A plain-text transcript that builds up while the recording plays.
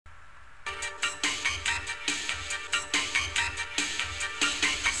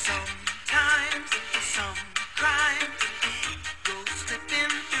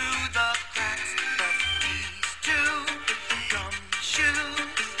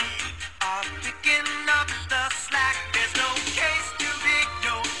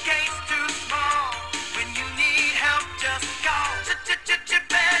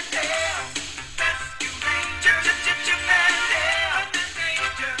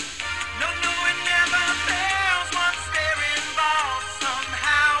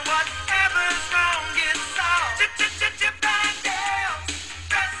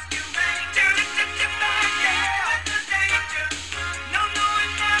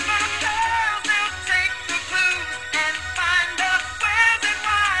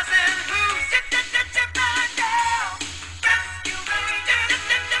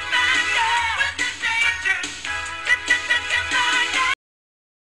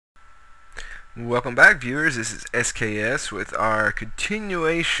Welcome back, viewers. This is SKS with our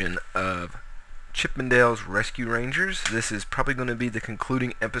continuation of Chippendale's Rescue Rangers. This is probably going to be the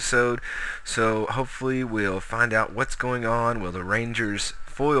concluding episode, so hopefully we'll find out what's going on. Will the Rangers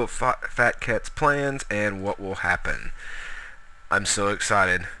foil Fat Cat's plans, and what will happen? I'm so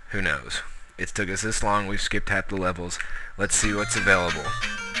excited. Who knows? It took us this long. We've skipped half the levels. Let's see what's available.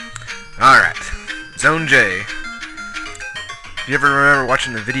 Alright. Zone J. If you ever remember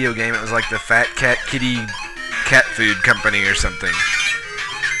watching the video game, it was like the Fat Cat Kitty Cat Food Company or something.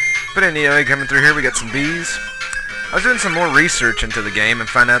 But anyway, coming through here, we got some bees. I was doing some more research into the game and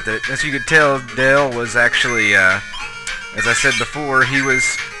found out that, as you could tell, Dale was actually, as I said before, he was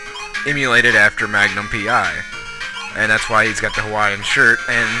emulated after Magnum P.I. And that's why he's got the Hawaiian shirt.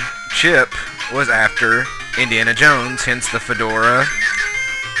 And Chip was after Indiana Jones, hence the fedora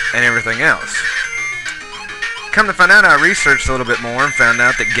and everything else. Come to find out, I researched a little bit more and found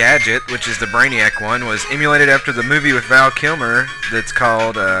out that Gadget, which is the Brainiac one, was emulated after the movie with Val Kilmer that's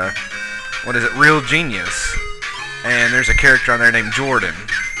called, Real Genius. And there's a character on there named Jordan.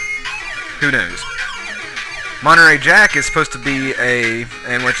 Who knows? Monterey Jack is supposed to be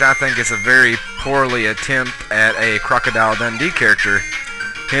and which I think is a very poorly attempt at a Crocodile Dundee character,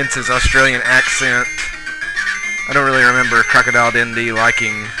 hence his Australian accent. I don't really remember Crocodile Dundee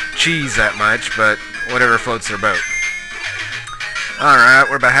liking cheese that much, but whatever floats their boat. Alright,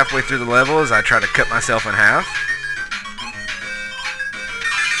 we're about halfway through the level as I try to cut myself in half.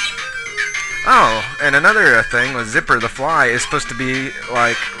 Oh, and another thing was Zipper the Fly is supposed to be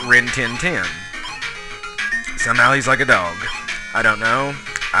like Rin Tin Tin. Somehow he's like a dog. I don't know.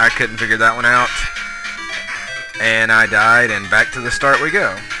 I couldn't figure that one out. And I died, and back to the start we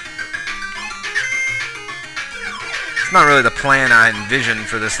go. It's not really the plan I envisioned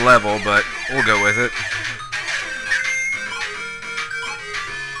for this level, but we'll go with it.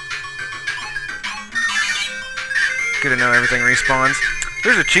 Good to know everything respawns.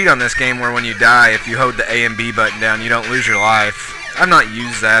 There's a cheat on this game where when you die, if you hold the A and B button down, you don't lose your life. I've not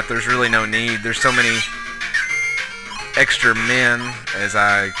used that. There's really no need. There's so many extra men as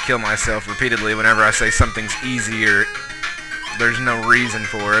I kill myself repeatedly whenever I say something's easy or there's no reason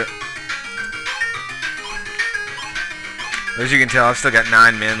for it. As you can tell, I've still got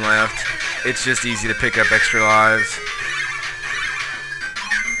 9 men left. It's just easy to pick up extra lives.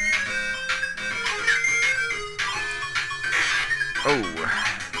 Oh.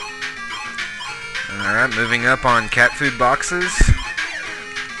 Alright, moving up on cat food boxes.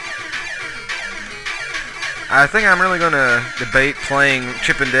 I think I'm really going to debate playing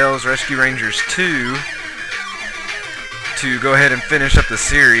Chippendale's Rescue Rangers 2 to go ahead and finish up the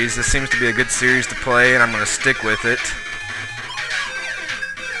series. This seems to be a good series to play, and I'm going to stick with it.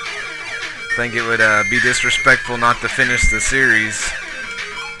 I think it would be disrespectful not to finish the series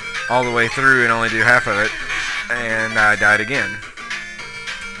all the way through and only do half of it. And I died again.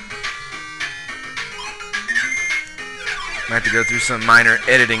 I have to go through some minor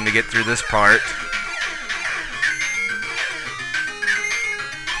editing to get through this part.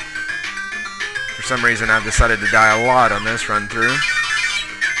 For some reason I've decided to die a lot on this run through.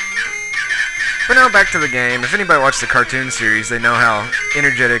 But now back to the game. If anybody watched the cartoon series, they know how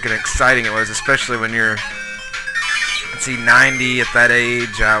energetic and exciting it was, especially when you're, let's see, 90 at that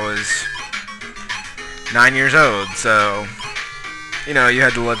age. I was 9 years old, so, you know, you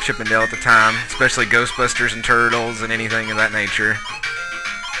had to love Chippendale at the time, especially Ghostbusters and Turtles and anything of that nature.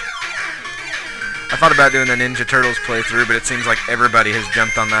 I thought about doing the Ninja Turtles playthrough, but it seems like everybody has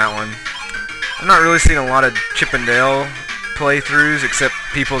jumped on that one. I'm not really seeing a lot of Chippendale playthroughs except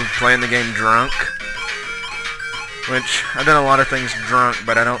people playing the game drunk, which I've done a lot of things drunk,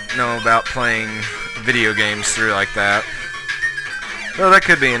 but I don't know about playing video games through like that. Well, that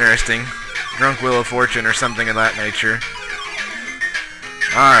could be interesting. Drunk Wheel of Fortune or something of that nature.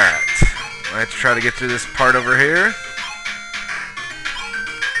 Alright, let's try to get through this part over here.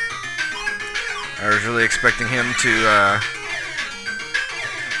 I was really expecting him to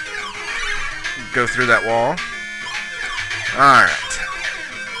go through that wall. Alright.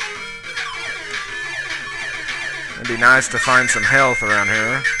 It'd be nice to find some health around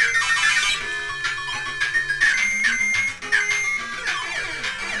here.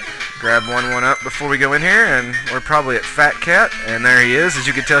 Grab one up before we go in here, and we're probably at Fat Cat, and there he is. As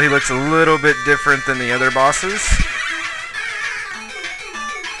you can tell, he looks a little bit different than the other bosses.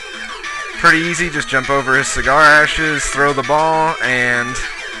 Pretty easy, just jump over his cigar ashes, throw the ball, and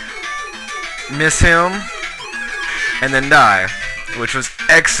miss him, and then die, which was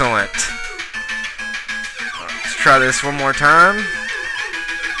excellent. Let's try this one more time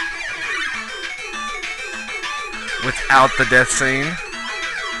without the death scene.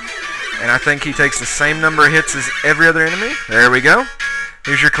 And I think he takes the same number of hits as every other enemy. There we go.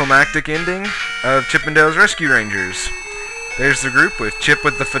 Here's your climactic ending of Chip 'n Dale's Rescue Rangers. There's the group with Chip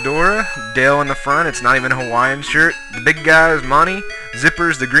with the fedora, Dale in the front, it's not even a Hawaiian shirt. The big guy is Monty,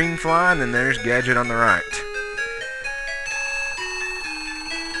 Zipper's the green fly, and then there's Gadget on the right.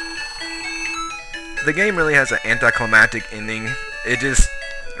 The game really has an anticlimactic ending. It just,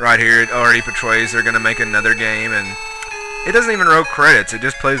 right here, it already portrays they're going to make another game, and it doesn't even roll credits. It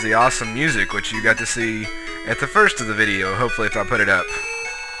just plays the awesome music, which you got to see at the first of the video, hopefully if I put it up.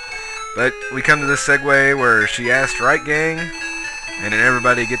 But we come to this segue where she asked, right gang? And then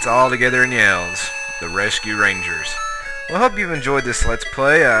everybody gets all together and yells, the Rescue Rangers. Well, I hope you've enjoyed this Let's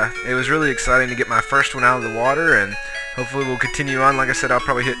Play. It was really exciting to get my first one out of the water, and hopefully we'll continue on. Like I said, I'll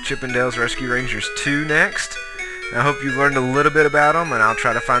probably hit Chip 'n Dale's Rescue Rangers 2 next. And I hope you've learned a little bit about them, and I'll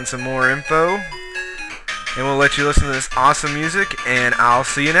try to find some more info. And we'll let you listen to this awesome music, and I'll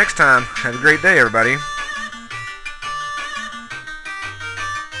see you next time. Have a great day, everybody.